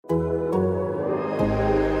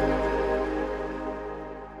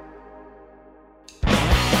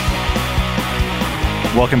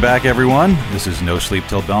Welcome back, everyone. This is No Sleep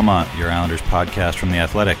Till Belmont, your Islanders podcast from The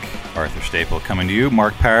Athletic. Arthur Staple coming to you.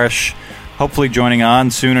 Mark Parrish, hopefully joining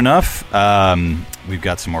on soon enough. We've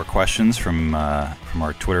got some more questions from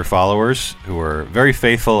our Twitter followers who are very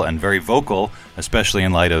faithful and very vocal, especially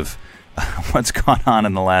in light of what's gone on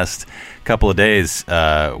in the last couple of days.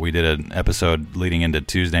 We did an episode leading into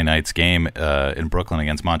Tuesday night's game in Brooklyn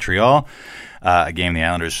against Montreal. A game the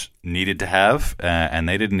Islanders needed to have, and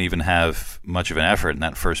they didn't even have much of an effort in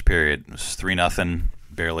that first period. It was 3-0,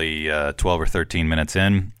 barely 12 or 13 minutes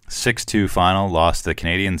in. 6-2 final, lost to the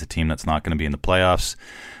Canadiens, a team that's not going to be in the playoffs.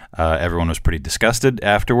 Everyone was pretty disgusted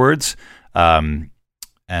afterwards, and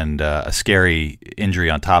a scary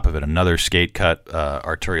injury on top of it. Another skate cut,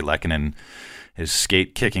 Arturi Lehkonen, his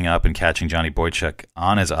skate kicking up and catching Johnny Boychuk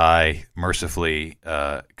on his eye, mercifully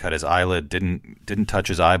cut his eyelid, didn't touch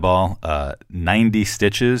his eyeball. 90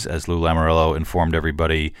 stitches, as Lou Lamoriello informed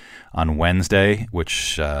everybody on Wednesday,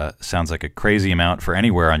 which sounds like a crazy amount for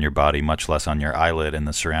anywhere on your body, much less on your eyelid and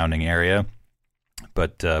the surrounding area.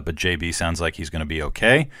 But JB sounds like he's going to be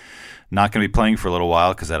okay. Not going to be playing for a little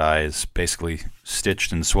while because that eye is basically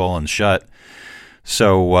stitched and swollen shut.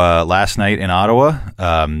 So last night in Ottawa,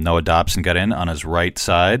 Noah Dobson got in on his right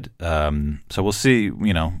side. So we'll see.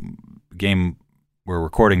 Game we're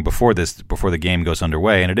recording before the game goes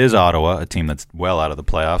underway, and it is Ottawa, a team that's well out of the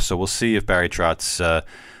playoffs. So we'll see if Barry Trotz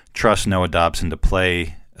trusts Noah Dobson to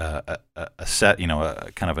play a set,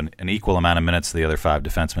 kind of an equal amount of minutes to the other five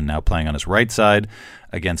defensemen now playing on his right side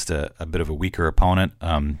against a bit of a weaker opponent,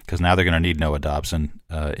 because now they're going to need Noah Dobson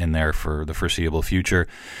in there for the foreseeable future.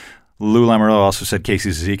 Lou Lamoriello also said Casey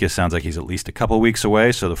Cizikas sounds like he's at least a couple weeks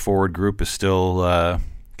away, so the forward group is still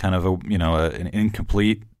kind of an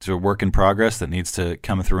incomplete to a work in progress that needs to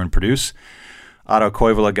come through and produce. Otto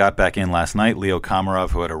Koivula got back in last night. Leo Komarov,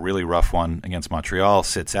 who had a really rough one against Montreal,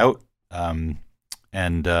 sits out. And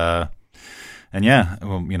yeah,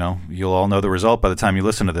 you'll all know the result by the time you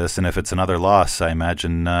listen to this. And if it's another loss, I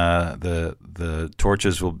imagine the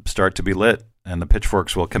torches will start to be lit and the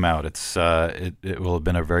pitchforks will come out. It will have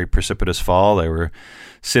been a very precipitous fall. They were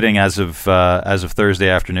sitting as of Thursday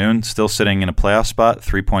afternoon, still sitting in a playoff spot,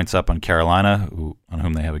 3 points up on Carolina, on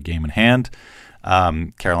whom they have a game in hand.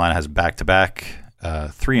 Carolina has back-to-back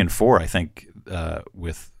 3 and 4, I think,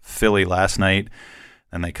 with Philly last night.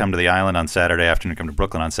 And they come to the Island on Saturday afternoon, come to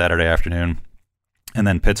Brooklyn on Saturday afternoon, and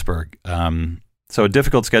then Pittsburgh. So a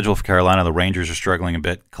difficult schedule for Carolina. The Rangers are struggling a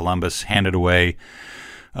bit. Columbus handed away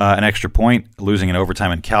an extra point, losing in overtime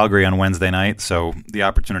in Calgary on Wednesday night. So the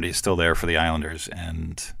opportunity is still there for the Islanders,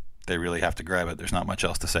 and they really have to grab it. There's not much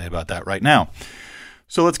else to say about that right now.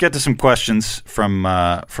 So let's get to some questions from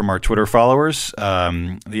our Twitter followers.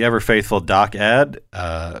 The ever-faithful Doc Ad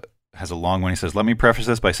has a long one. He says, "Let me preface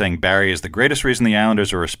this by saying Barry is the greatest reason the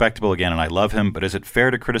Islanders are respectable again, and I love him, but is it fair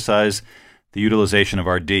to criticize the utilization of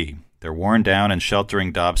our D? They're worn down, and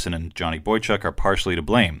sheltering Dobson and Johnny Boychuk are partially to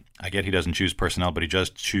blame. I get he doesn't choose personnel, but he does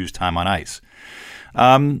choose time on ice."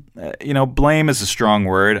 Blame is a strong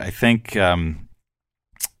word. I think, in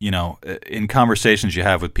conversations you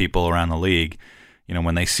have with people around the league,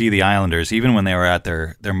 when they see the Islanders, even when they were at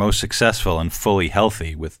their most successful and fully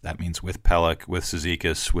healthy, that means with Pelech, with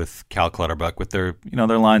Cizikas, with Cal Clutterbuck, with their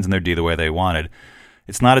lines and their D the way they wanted,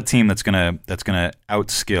 it's not a team that's gonna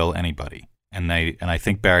outskill anybody. And I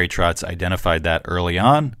think Barry Trotz identified that early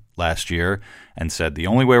on last year and said the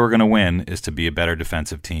only way we're going to win is to be a better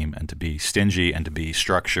defensive team and to be stingy and to be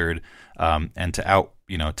structured, and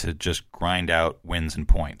to just grind out wins and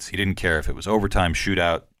points. He didn't care if it was overtime,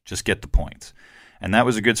 shootout, just get the points. And that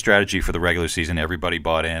was a good strategy for the regular season. Everybody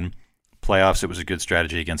bought in. Playoffs, it was a good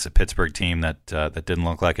strategy against a Pittsburgh team that didn't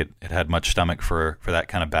look like it had much stomach for that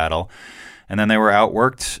kind of battle. And then they were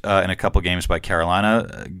outworked in a couple games by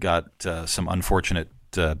Carolina, got some unfortunate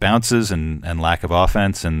bounces and lack of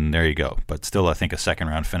offense, and there you go. But still, I think a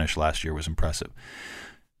second-round finish last year was impressive.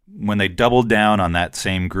 When they doubled down on that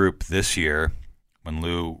same group this year, when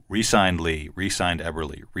Lou re-signed Lee, re-signed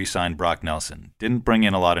Eberle, re-signed Brock Nelson, didn't bring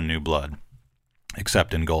in a lot of new blood,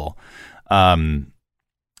 except in goal.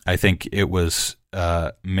 I think it was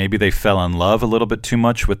maybe they fell in love a little bit too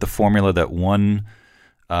much with the formula that won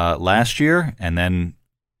last year, and then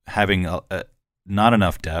having not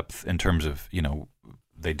enough depth in terms of,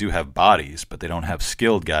 they do have bodies, but they don't have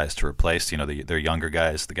skilled guys to replace, their younger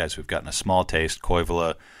guys, the guys who've gotten a small taste,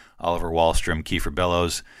 Koivula, Oliver Wahlstrom, Kiefer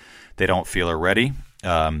Bellows, they don't feel are ready.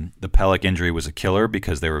 The Pelech injury was a killer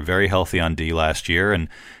because they were very healthy on D last year, and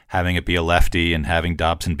having it be a lefty and having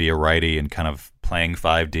Dobson be a righty and kind of playing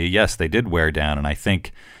 5D, yes, they did wear down. And I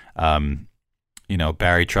think,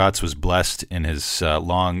 Barry Trotz was blessed in his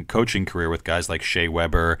long coaching career with guys like Shea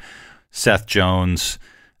Weber, Seth Jones,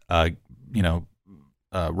 Ryan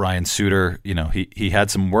Suter. He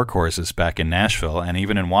had some workhorses back in Nashville, and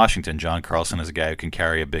even in Washington. John Carlson is a guy who can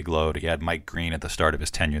carry a big load. He had Mike Green at the start of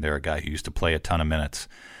his tenure there, a guy who used to play a ton of minutes.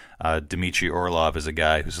 Dmitry Orlov is a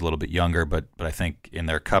guy who's a little bit younger, but I think in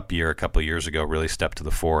their Cup year a couple of years ago really stepped to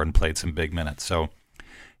the fore and played some big minutes. So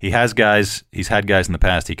he's had guys in the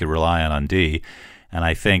past he could rely on D, and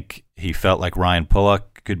I think he felt like Ryan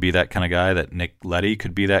Pulock could be that kind of guy, that Nick Leddy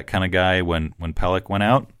could be that kind of guy when Pelech went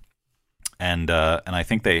out, and I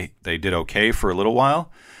think they did okay for a little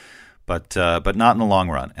while, but not in the long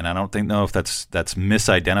run. And I don't know if that's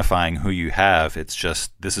misidentifying who you have. It's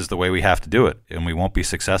just this is the way we have to do it, and we won't be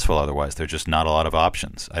successful otherwise. There's just not a lot of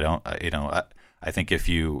options. I think if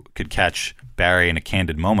you could catch Barry in a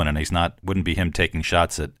candid moment, and wouldn't be him taking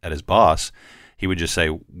shots at his boss, he would just say,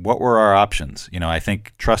 "What were our options?" I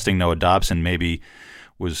think trusting Noah Dobson maybe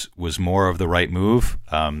was more of the right move.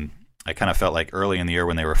 I kind of felt like early in the year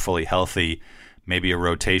when they were fully healthy, maybe a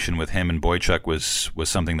rotation with him and Boychuk was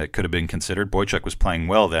something that could have been considered. Boychuk was playing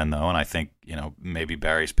well then, though, and I think maybe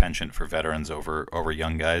Barry's penchant for veterans over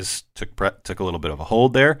young guys took a little bit of a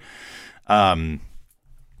hold there.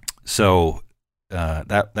 So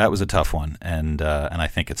that was a tough one, and I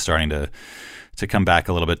think it's starting to come back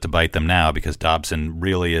a little bit to bite them now, because Dobson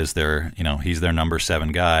really is he's their number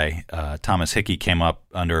 7 guy. Thomas Hickey came up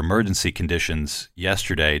under emergency conditions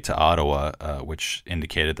yesterday to Ottawa, which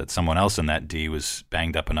indicated that someone else in that D was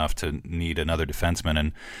banged up enough to need another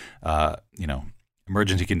defenseman. And,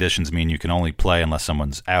 emergency conditions mean you can only play unless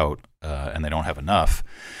someone's out, and they don't have enough.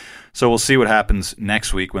 So we'll see what happens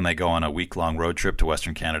next week when they go on a week-long road trip to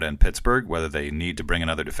Western Canada and Pittsburgh, whether they need to bring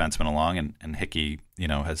another defenseman along. And Hickey,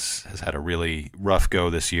 has had a really rough go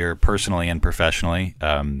this year, personally and professionally.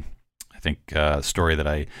 I think a story that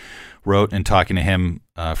I wrote in talking to him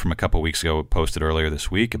from a couple of weeks ago, posted earlier this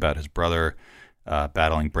week, about his brother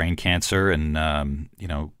battling brain cancer. And,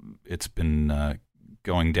 it's been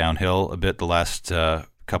going downhill a bit the last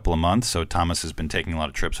couple of months. So Thomas has been taking a lot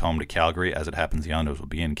of trips home to Calgary. As it happens, the Islanders will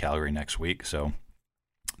be in Calgary next week, so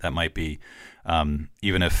that might be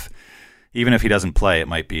even if he doesn't play, it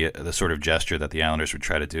might be the sort of gesture that the Islanders would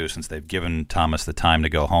try to do, since they've given Thomas the time to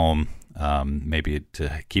go home, maybe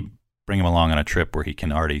to bring him along on a trip where he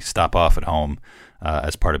can already stop off at home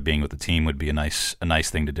as part of being with the team would be a nice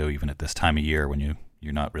thing to do, even at this time of year when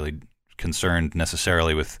you're not really concerned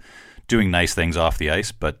necessarily with doing nice things off the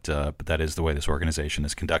ice, but that is the way this organization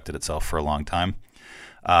has conducted itself for a long time.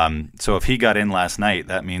 So if he got in last night,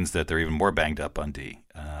 that means that they're even more banged up on D.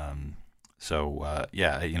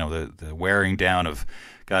 The wearing down of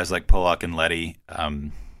guys like Pulock and Leddy,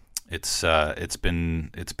 it's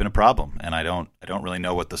been a problem, and I don't really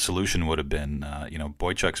know what the solution would have been.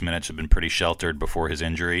 Boychuk's minutes have been pretty sheltered before his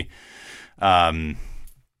injury.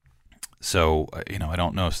 So I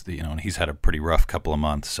don't know. And he's had a pretty rough couple of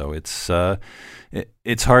months. So it's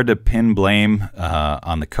hard to pin blame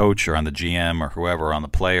on the coach or on the GM or whoever, or on the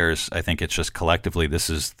players. I think it's just collectively this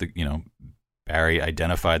is Barry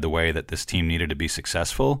identified the way that this team needed to be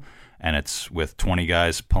successful, and it's with 20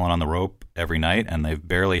 guys pulling on the rope every night, and they've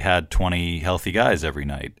barely had 20 healthy guys every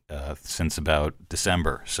night since about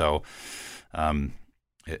December. So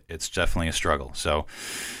it's definitely a struggle. So.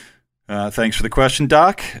 Thanks for the question,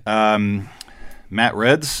 Doc. Matt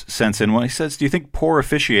Reds sends in one. He says, do you think poor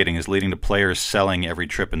officiating is leading to players selling every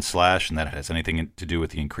trip and slash, and that it has anything to do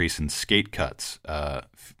with the increase in skate cuts?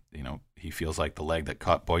 He feels like the leg that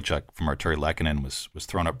caught Boychuk from Arturi Lehkonen was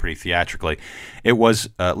thrown up pretty theatrically. It was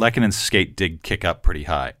Lehkonen's skate did kick up pretty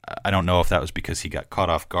high. I don't know if that was because he got caught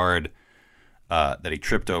off guard, that he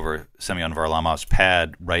tripped over Semyon Varlamov's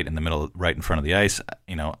pad right in front of the ice.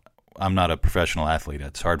 I'm not a professional athlete.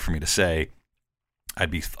 It's hard for me to say. I'd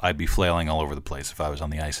be flailing all over the place if I was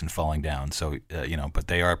on the ice and falling down. So but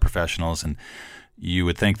they are professionals, and you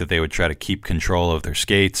would think that they would try to keep control of their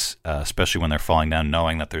skates, especially when they're falling down,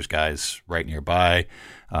 knowing that there's guys right nearby,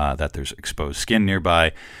 that there's exposed skin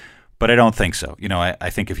nearby. But I don't think so. I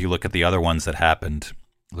think if you look at the other ones that happened,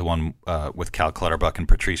 the one with Cal Clutterbuck and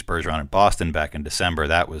Patrice Bergeron in Boston back in December,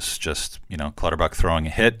 that was just, Clutterbuck throwing a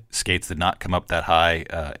hit. Skates did not come up that high.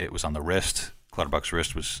 It was on the wrist. Clutterbuck's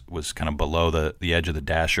wrist was kind of below the edge of the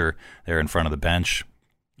dasher there in front of the bench.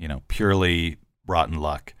 Purely rotten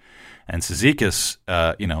luck. And Cizikas,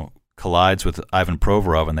 collides with Ivan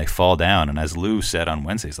Provorov and they fall down. And as Lou said on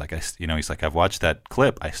Wednesday, he's like, I've watched that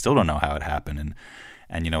clip. I still don't know how it happened.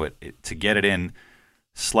 And to get it in,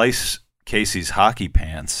 slice Casey's hockey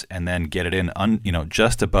pants and then get it in,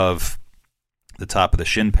 just above the top of the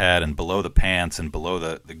shin pad and below the pants and below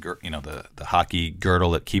the hockey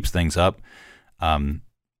girdle that keeps things up.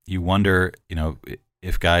 You wonder,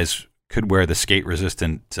 if guys could wear the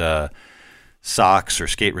skate-resistant socks or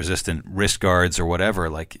skate-resistant wrist guards or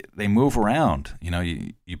whatever. Like, they move around.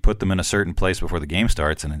 You put them in a certain place before the game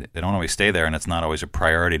starts, and they don't always stay there, and it's not always a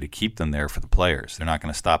priority to keep them there for the players. They're not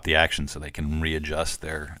going to stop the action so they can readjust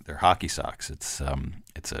their hockey socks. It's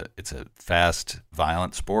a fast,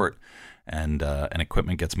 violent sport, and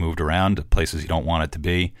equipment gets moved around to places you don't want it to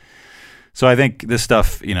be. So I think this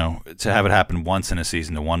stuff, to have it happen once in a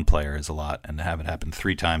season to one player is a lot, and to have it happen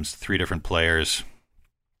 3 times, 3 different players,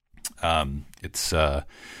 it's a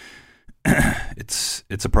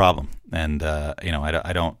problem. And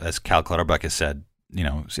I don't, as Cal Clutterbuck has said,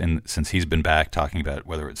 since he's been back talking about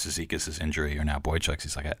whether it's Cizikas' injury or now Boychuk's,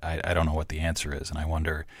 he's like, I don't know what the answer is, and I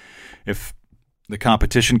wonder if the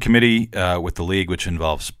competition committee with the league, which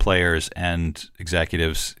involves players and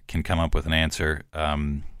executives, can come up with an answer.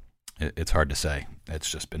 It's hard to say. It's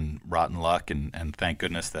just been rotten luck, and thank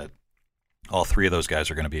goodness that all 3 of those guys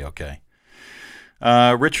are going to be okay.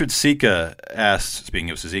 Richard Sika asks, speaking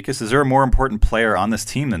of Cizikas, is there a more important player on this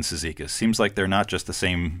team than Cizikas? Seems like they're not just the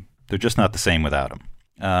same. They're just not the same without him.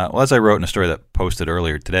 Well, as I wrote in a story that posted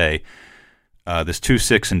earlier today, this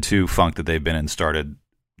 2-6-2 funk that they've been in started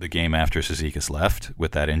the game after Cizikas left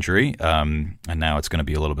with that injury, and now it's going to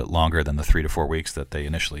be a little bit longer than the 3 to 4 weeks that they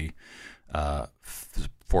initially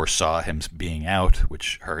foresaw him being out,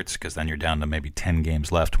 which hurts because then you're down to maybe 10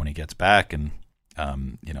 games left when he gets back, and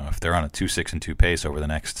if they're on a 2-6-2 pace over the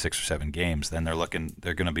next 6 or 7 games, then they're going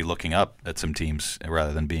to be looking up at some teams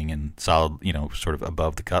rather than being in solid, sort of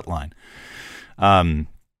above the cut line. But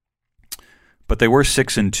they were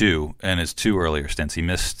 6-2 in his 2 earlier stints. He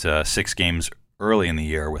missed 6 games early in the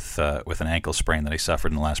year with an ankle sprain that he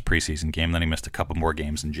suffered in the last preseason game. Then he missed a couple more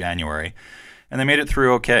games in January, and they made it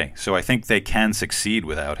through okay. So I think they can succeed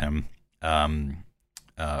without him,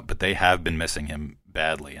 but they have been missing him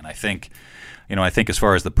badly. And I think as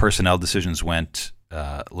far as the personnel decisions went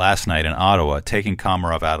last night in Ottawa, taking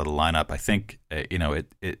Komarov out of the lineup, I think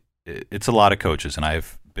it's a lot of coaches, and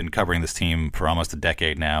I've been covering this team for almost a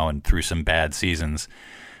decade now and through some bad seasons.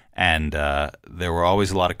 And there were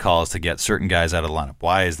always a lot of calls to get certain guys out of the lineup.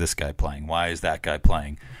 Why is this guy playing? Why is that guy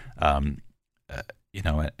playing? And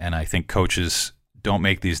I think coaches don't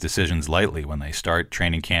make these decisions lightly when they start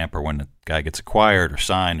training camp or when a guy gets acquired or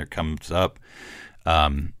signed or comes up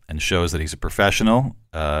and shows that he's a professional,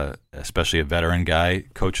 especially a veteran guy.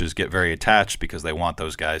 Coaches get very attached because they want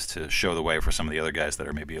those guys to show the way for some of the other guys that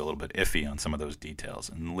are maybe a little bit iffy on some of those details.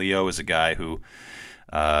 And Leo is a guy who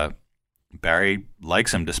Barry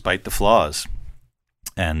likes him despite the flaws.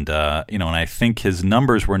 And, and I think his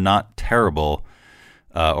numbers were not terrible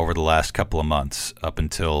over the last couple of months up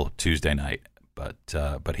until Tuesday night.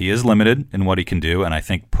 But he is limited in what he can do, and I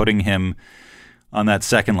think putting him on that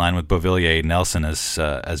second line with Beauvillier and Nelson,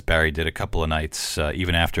 as Barry did a couple of nights,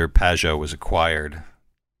 even after Pajot was acquired,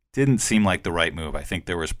 didn't seem like the right move. I think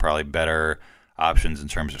there was probably better options in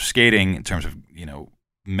terms of skating, in terms of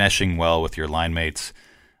meshing well with your line mates.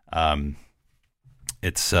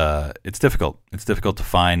 It's difficult. It's difficult to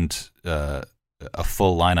find a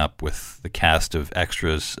full lineup with the cast of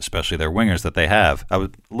extras, especially their wingers that they have. I was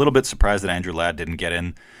a little bit surprised that Andrew Ladd didn't get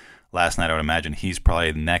in last night. I would imagine he's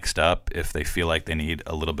probably next up if they feel like they need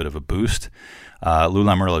a little bit of a boost. Lou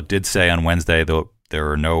Lamoriello did say on Wednesday, though, there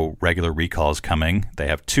are no regular recalls coming. They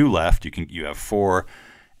have 2 left. You have 4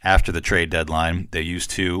 after the trade deadline. They used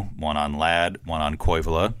 2, one on Ladd, one on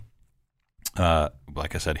Koivula.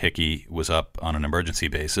 Like I said, Hickey was up on an emergency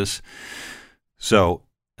basis. So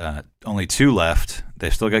only 2 left.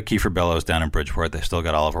 They've still got Kiefer Bellows down in Bridgeport. They've still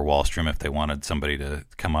got Oliver Wahlstrom if they wanted somebody to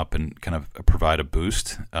come up and kind of provide a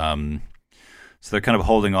boost. So they're kind of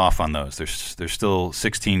holding off on those. There's still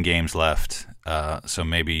 16 games left. So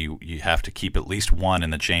maybe you have to keep at least 1 in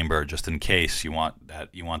the chamber just in case you want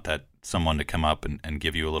that someone to come up and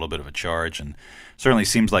give you a little bit of a charge. And certainly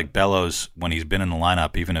seems like Bellows, when he's been in the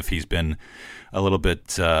lineup, even if he's been a little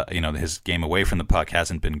bit, his game away from the puck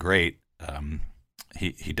hasn't been great.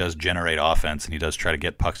 He does generate offense, and he does try to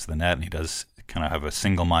get pucks to the net, and he does kind of have a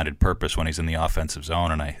single-minded purpose when he's in the offensive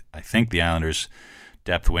zone. And I think the Islanders'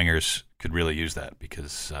 depth wingers could really use that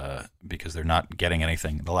because they're not getting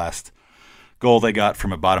anything. The last goal they got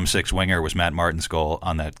from a bottom 6 winger was Matt Martin's goal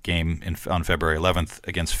on that game on February 11th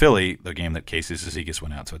against Philly, the game that Casey Cizikas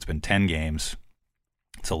went out. So it's been 10 games.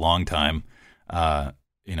 It's a long time.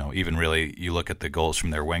 Even really, you look at the goals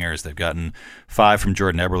from their wingers, they've gotten 5 from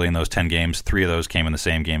Jordan Eberle in those 10 games. 3 of those came in the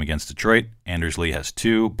same game against Detroit. Anders Lee has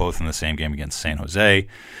 2, both in the same game against San Jose.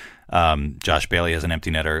 Josh Bailey has an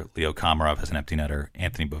empty netter. Leo Komarov has an empty netter.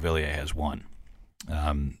 Anthony Beauvillier has 1.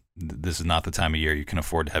 This is not the time of year you can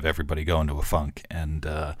afford to have everybody go into a funk. And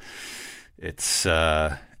it's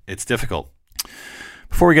It's difficult.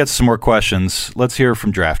 Before we get to some more questions, let's hear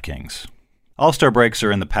from DraftKings. All-Star breaks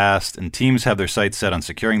are in the past, and teams have their sights set on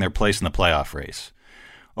securing their place in the playoff race.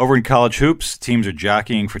 Over in college hoops, teams are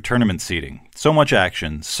jockeying for tournament seeding. So much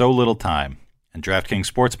action, so little time. And DraftKings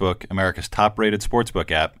Sportsbook, America's top-rated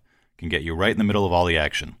sportsbook app, can get you right in the middle of all the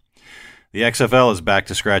action. The XFL is back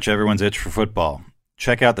to scratch everyone's itch for football.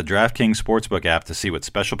 Check out the DraftKings Sportsbook app to see what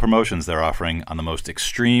special promotions they're offering on the most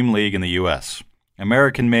extreme league in the U.S.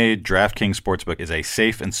 American-made DraftKings Sportsbook is a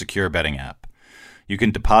safe and secure betting app. You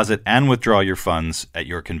can deposit and withdraw your funds at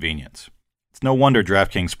your convenience. It's no wonder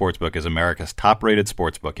DraftKings Sportsbook is America's top-rated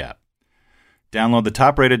sportsbook app. Download the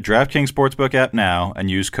top-rated DraftKings Sportsbook app now and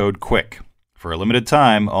use code QUICK. For a limited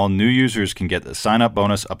time, all new users can get a sign-up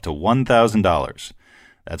bonus up to $1,000.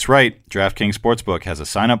 That's right, DraftKings Sportsbook has a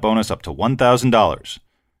sign-up bonus up to $1,000.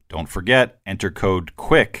 Don't forget, enter code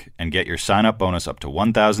QUICK and get your sign-up bonus up to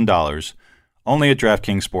 $1,000 only at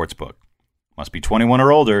DraftKings Sportsbook. Must be 21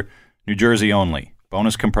 or older, New Jersey only.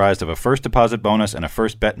 Bonus comprised of a first deposit bonus and a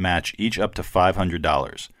first bet match, each up to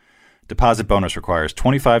 $500. Deposit bonus requires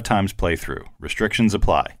 25 times playthrough. Restrictions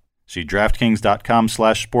apply. See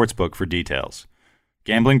DraftKings.com/sportsbook for details.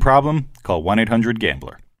 Gambling problem? Call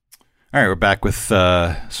 1-800-GAMBLER. All right, we're back with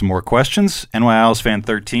some more questions. NY fan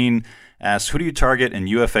 13 asks, who do you target in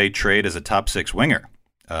UFA trade as a top 6 winger?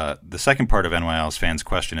 The second part of NY fan's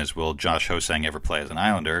question is, will Josh Ho-Sang ever play as an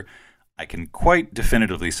Islander? I can quite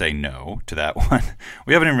definitively say no to that one.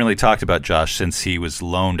 We haven't even really talked about Josh since he was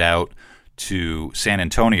loaned out to San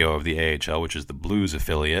Antonio of the AHL, which is the Blues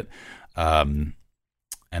affiliate.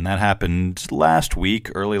 And that happened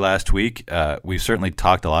early last week. We've certainly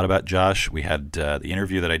talked a lot about Josh. We had the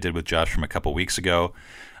interview that I did with Josh from a couple weeks ago.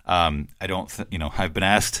 I've been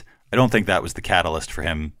asked. I don't think that was the catalyst for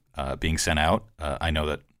him being sent out. I know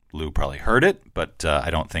that Lou probably heard it, but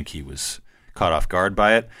I don't think he was caught off guard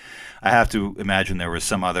by it. I have to imagine there was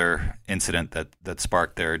some other incident that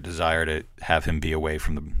sparked their desire to have him be away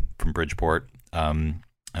from Bridgeport, and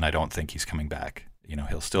I don't think he's coming back.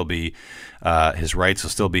 He'll still be his rights will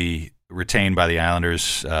still be retained by the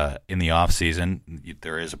Islanders in the off season.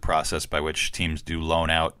 There is a process by which teams do loan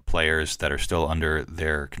out players that are still under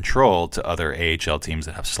their control to other AHL teams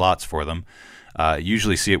that have slots for them. You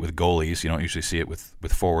usually see it with goalies. You don't usually see it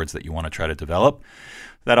with forwards that you want to try to develop.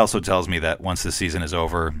 That also tells me that once the season is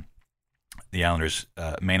over, the Islanders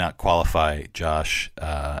may not qualify Josh,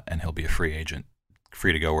 and he'll be a free agent,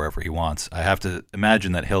 free to go wherever he wants. I have to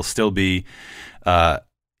imagine that he'll still be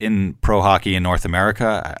in pro hockey in North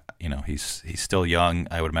America. He's still young.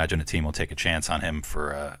 I would imagine a team will take a chance on him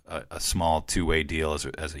for a small two-way deal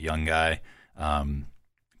as a young guy.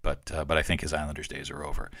 But I think his Islanders days are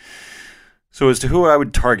over. So as to who I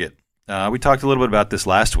would target, we talked a little bit about this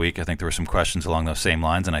last week. I think there were some questions along those same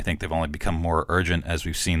lines, and I think they've only become more urgent as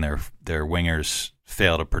we've seen their wingers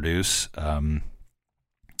fail to produce. I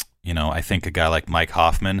think a guy like Mike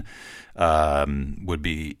Hoffman would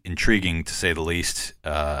be intriguing, to say the least,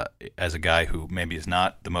 as a guy who maybe is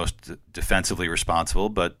not the most defensively responsible,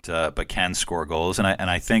 but can score goals. And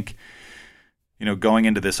I think, going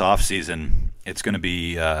into this offseason, it's going to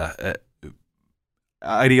be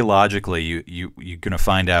ideologically, you're going to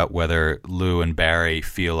find out whether Lou and Barry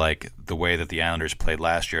feel like the way that the Islanders played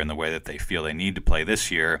last year and the way that they feel they need to play this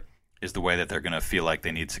year is the way that they're going to feel like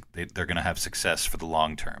they're going to have success for the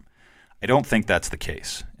long term. I don't think that's the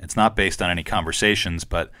case. It's not based on any conversations,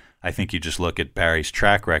 but I think you just look at Barry's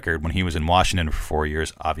track record when he was in Washington for 4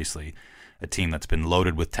 years, obviously a team that's been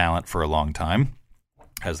loaded with talent for a long time,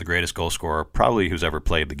 has the greatest goal scorer probably who's ever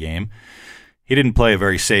played the game. He didn't play a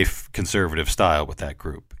very safe, conservative style with that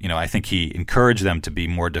group. I think he encouraged them to be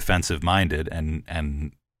more defensive-minded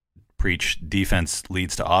and preach defense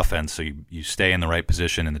leads to offense. So you stay in the right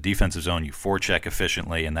position in the defensive zone, you forecheck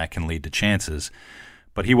efficiently, and that can lead to chances.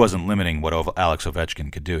 But he wasn't limiting what Alex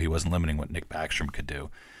Ovechkin could do. He wasn't limiting what Nick Backstrom could do.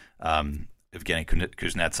 Evgeny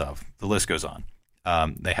Kuznetsov, the list goes on.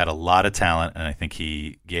 They had a lot of talent, and I think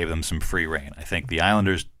he gave them some free rein. I think the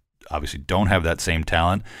Islanders obviously don't have that same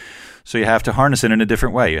talent, so you have to harness it in a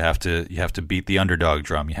different way. You have to beat the underdog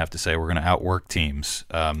drum. You have to say we're going to outwork teams.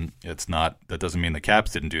 That doesn't mean the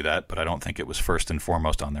Caps didn't do that, but I don't think it was first and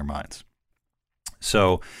foremost on their minds.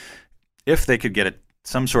 So if they could get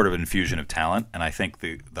some sort of infusion of talent, and I think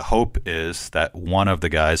the hope is that one of the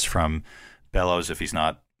guys from Bellows, if he's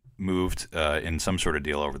not moved in some sort of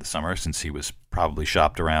deal over the summer, since he was probably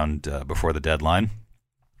shopped around before the deadline,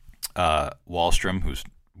 Wahlstrom, who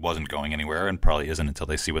wasn't going anywhere and probably isn't until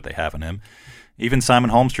they see what they have in him, even Simon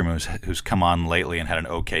Holmstrom, who's come on lately and had an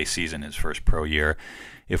okay season his first pro year.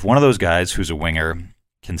 If one of those guys who's a winger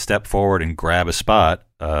can step forward and grab a spot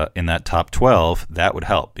in that top 12, that would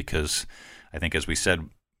help, because I think, as we said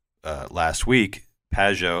last week,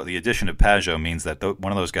 the addition of Pageau means that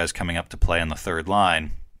one of those guys coming up to play on the third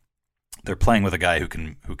line, they're playing with a guy who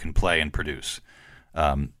can play and produce.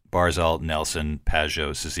 Barzal, Nelson,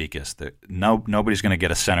 Pageau, Cizikas. Nobody's going to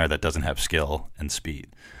get a center that doesn't have skill and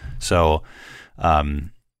speed. So,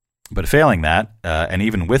 but failing that, and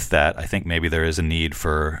even with that, I think maybe there is a need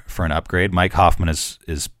for an upgrade. Mike Hoffman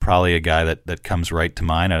is probably a guy that comes right to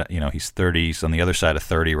mind. He's 30. He's on the other side of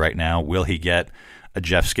 30 right now. Will he get a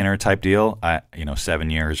Jeff Skinner type deal? 7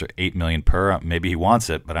 years or $8 million per. Maybe he wants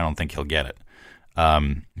it, but I don't think he'll get it.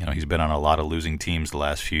 He's been on a lot of losing teams the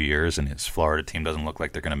last few years, and his Florida team doesn't look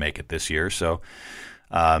like they're going to make it this year. So,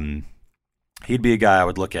 he'd be a guy I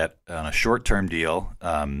would look at on a short-term deal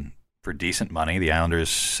for decent money. The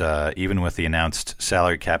Islanders, even with the announced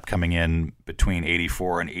salary cap coming in between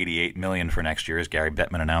 $84 and $88 million for next year, as Gary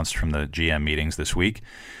Bettman announced from the GM meetings this week.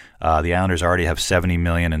 The Islanders already have $70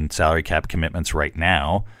 million in salary cap commitments right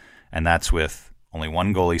now, and that's with only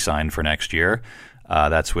one goalie signed for next year.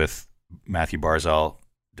 That's with Matthew Barzal,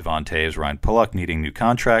 Devon Toews, Ryan Pulock needing new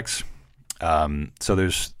contracts. So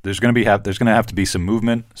there's going to have to be some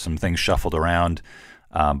movement, some things shuffled around.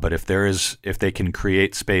 But if they can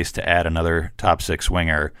create space to add another top six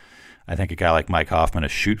winger, I think a guy like Mike Hoffman, a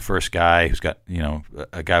shoot first guy who's got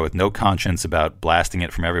a guy with no conscience about blasting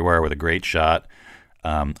it from everywhere with a great shot.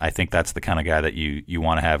 I think that's the kind of guy that you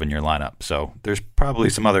want to have in your lineup. So there's probably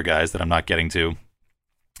some other guys that I'm not getting to,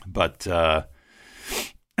 but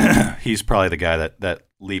he's probably the guy that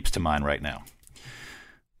leaps to mind right now.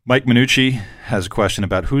 Mike Minucci has a question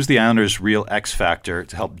about who's the Islanders' real X factor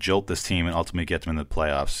to help jolt this team and ultimately get them into the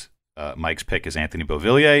playoffs. Mike's pick is Anthony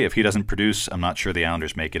Beauvillier. If he doesn't produce, I'm not sure the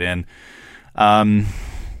Islanders make it in.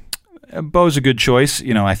 Beau's a good choice.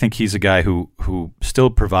 I think he's a guy who still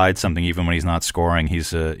provides something even when he's not scoring.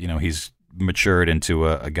 He's matured into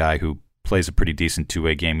a guy who plays a pretty decent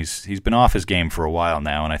two-way game. He's been off his game for a while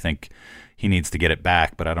now, and I think he needs to get it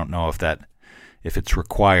back. But I don't know if it's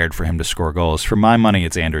required for him to score goals. For my money,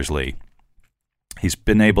 it's Anders Lee. He's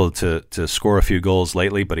been able to score a few goals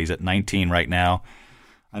lately, but he's at 19 right now.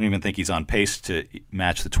 I don't even think he's on pace to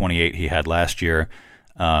match the 28 he had last year.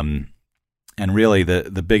 And really,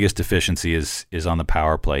 the biggest deficiency is on the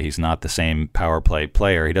power play. He's not the same power play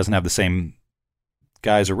player. He doesn't have the same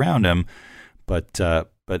guys around him, but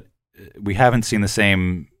we haven't seen his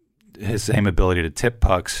same ability to tip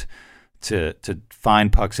pucks, to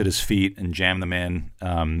find pucks at his feet and jam them in,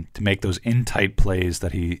 to make those in-tight plays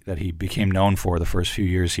that he became known for the first few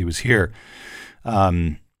years he was here.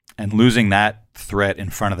 And losing that threat in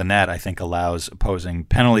front of the net, I think, allows opposing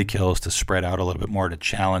penalty kills to spread out a little bit more, to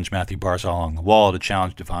challenge Matthew Barzal along the wall, to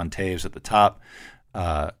challenge Devon Toews at the top.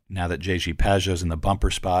 Now that JG Pageau's in the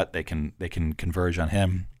bumper spot, they can converge on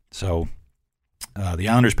him. So the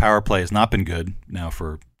Islanders' power play has not been good now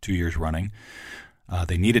for 2 years running.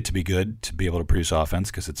 They need it to be good to be able to produce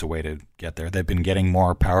offense, because it's a way to get there. They've been getting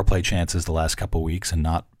more power play chances the last couple of weeks and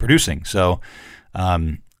not producing. So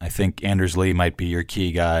I think Anders Lee might be your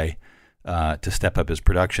key guy to step up his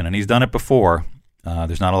production, and he's done it before.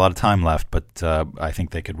 There's not a lot of time left, but I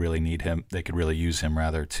think they could really need him. They could really use him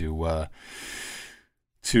rather to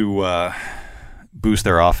boost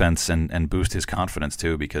their offense and boost his confidence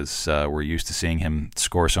too, because we're used to seeing him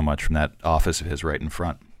score so much from that office of his right in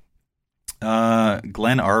front.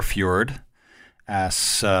 Glenn Arfjord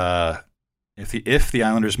asks if the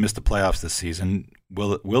Islanders miss the playoffs this season,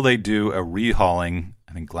 will they do a rehauling?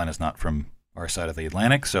 I think Glenn is not from our side of the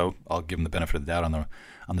Atlantic, so I'll give him the benefit of the doubt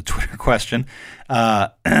on the Twitter question.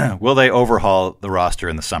 Will they overhaul the roster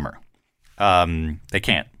in the summer? They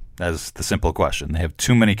can't. That's the simple question. They have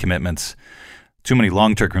too many commitments, too many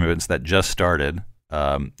long-term commitments that just started.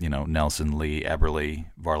 Nelson, Lee, Eberle,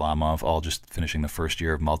 Varlamov, all just finishing the first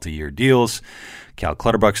year of multi-year deals. Cal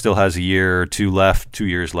Clutterbuck still has a year or two left, 2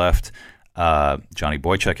 years left. Johnny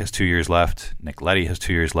Boychuk has 2 years left. Nick Leddy has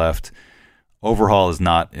 2 years left. Overhaul is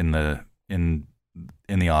not in the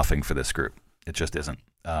offing for this group. It just isn't.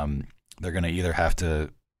 They're going to either have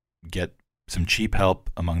to get some cheap help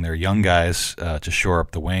among their young guys to shore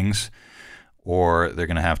up the wings, or they're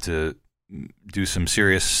going to have to do some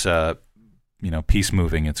serious piece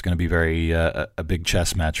moving. It's going to be very a big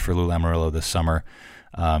chess match for Lou Lamoriello this summer,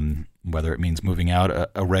 whether it means moving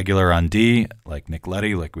out a regular on D, like Nick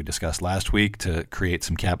Leddy, like we discussed last week, to create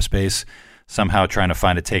some cap space, somehow trying to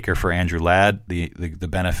find a taker for Andrew Ladd. The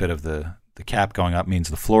benefit of the cap going up means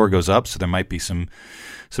the floor goes up, so there might be some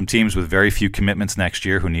teams with very few commitments next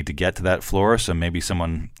year who need to get to that floor, so maybe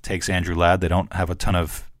someone takes Andrew Ladd. They don't have a ton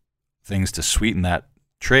of things to sweeten that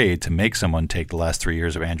trade to make someone take the last 3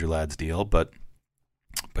 years of Andrew Ladd's deal, but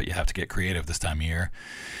but you have to get creative this time of year.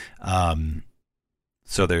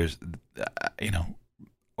 So there's,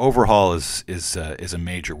 overhaul is a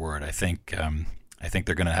major word. I think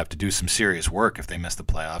they're going to have to do some serious work if they miss the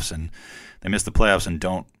playoffs, and they miss the playoffs and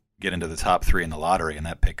don't get into the top 3 in the lottery, and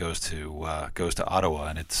that pick goes to Ottawa,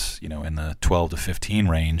 and it's in the 12 to 15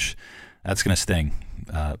 range. That's going to sting.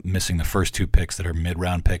 Missing the first 2 picks that are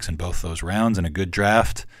mid-round picks in both those rounds in a good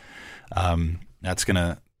draft, that's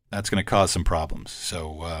gonna cause some problems.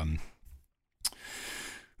 So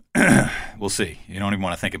we'll see. You don't even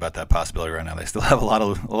want to think about that possibility right now. They still have a lot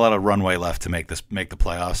of runway left to make the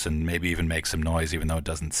playoffs and maybe even make some noise, even though it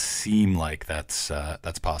doesn't seem like that's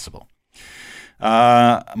possible.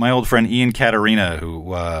 My old friend Ian Katerina,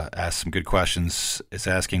 who asked some good questions, is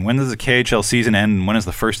asking, when does the KHL season end, and when is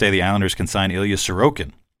the first day the Islanders can sign Ilya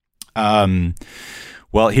Sorokin?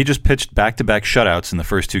 Well, he just pitched back-to-back shutouts in the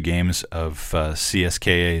first 2 games of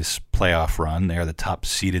CSKA's playoff run. They are the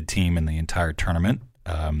top-seeded team in the entire tournament.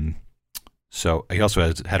 So he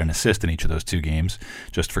also had an assist in each of those 2 games,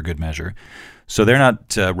 just for good measure. So they're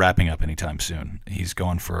not wrapping up anytime soon. He's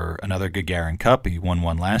going for another Gagarin Cup. He won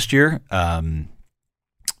one last year.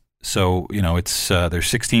 So, it's there's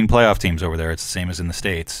 16 playoff teams over there. It's the same as in the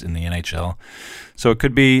States, in the NHL. So it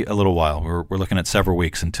could be a little while. We're looking at several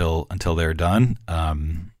weeks until they're done.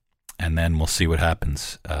 And then we'll see what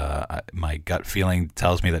happens. My gut feeling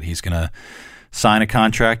tells me that he's going to sign a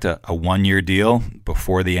contract, a 1-year deal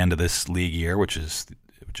before the end of this league year, which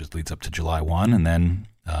leads up to July 1, and then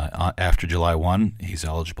after July 1, he's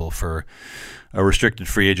eligible for a restricted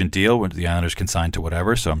free agent deal where the Islanders can sign to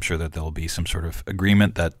whatever. So I'm sure that there'll be some sort of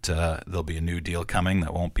agreement that there'll be a new deal coming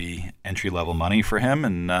that won't be entry-level money for him,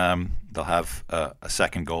 and they'll have a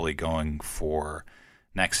second goalie going for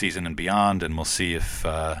next season and beyond, and we'll see if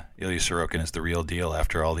Ilya Sorokin is the real deal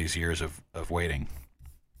after all these years of waiting.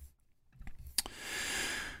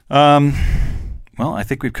 Well, I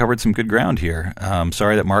think we've covered some good ground here.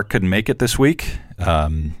 Sorry that Mark couldn't make it this week.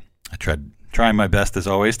 I trying my best, as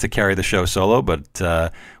always, to carry the show solo, but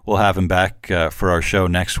we'll have him back for our show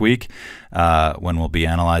next week when we'll be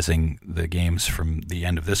analyzing the games from the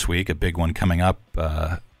end of this week, a big one coming up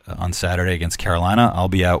on Saturday against Carolina. I'll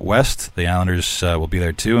be out west. The Islanders will be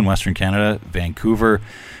there too in Western Canada, Vancouver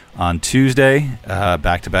on Tuesday,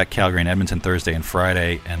 back-to-back Calgary and Edmonton Thursday and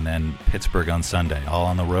Friday, and then Pittsburgh on Sunday, all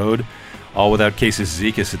on the road. All without Casey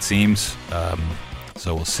Cizikas, it seems.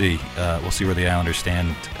 So we'll see. We'll see where the Islanders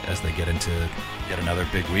stand as they get into yet another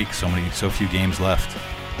big week. So few games left.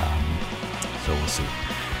 So we'll see.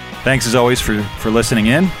 Thanks as always for listening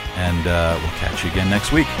in, and we'll catch you again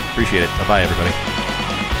next week. Appreciate it. Bye-bye, everybody.